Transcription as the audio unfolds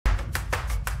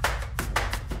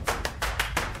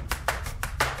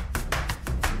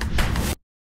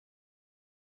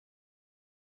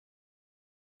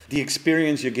the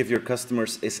experience you give your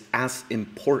customers is as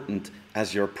important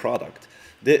as your product.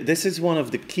 This is one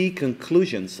of the key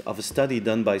conclusions of a study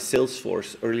done by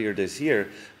Salesforce earlier this year,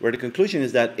 where the conclusion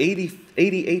is that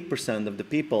 88% of the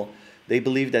people, they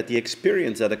believe that the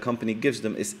experience that a company gives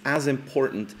them is as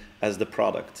important as the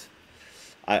product.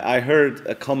 I heard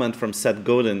a comment from Seth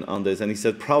Godin on this, and he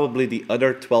said probably the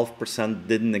other 12%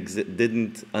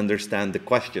 didn't understand the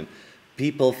question.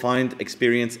 People find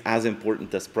experience as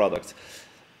important as products.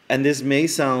 And this may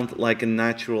sound like a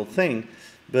natural thing,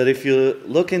 but if you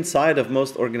look inside of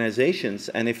most organizations,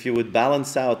 and if you would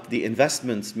balance out the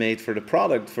investments made for the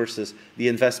product versus the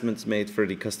investments made for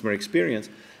the customer experience,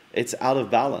 it's out of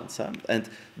balance. Huh? And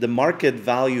the market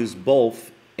values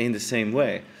both in the same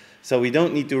way. So we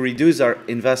don't need to reduce our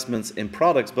investments in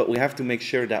products, but we have to make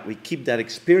sure that we keep that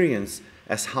experience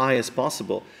as high as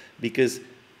possible, because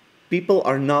people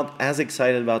are not as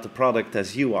excited about the product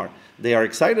as you are. They are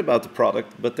excited about the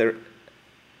product, but they're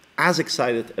as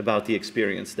excited about the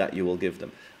experience that you will give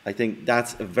them. I think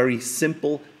that's a very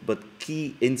simple but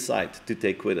key insight to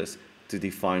take with us to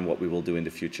define what we will do in the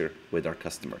future with our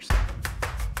customers.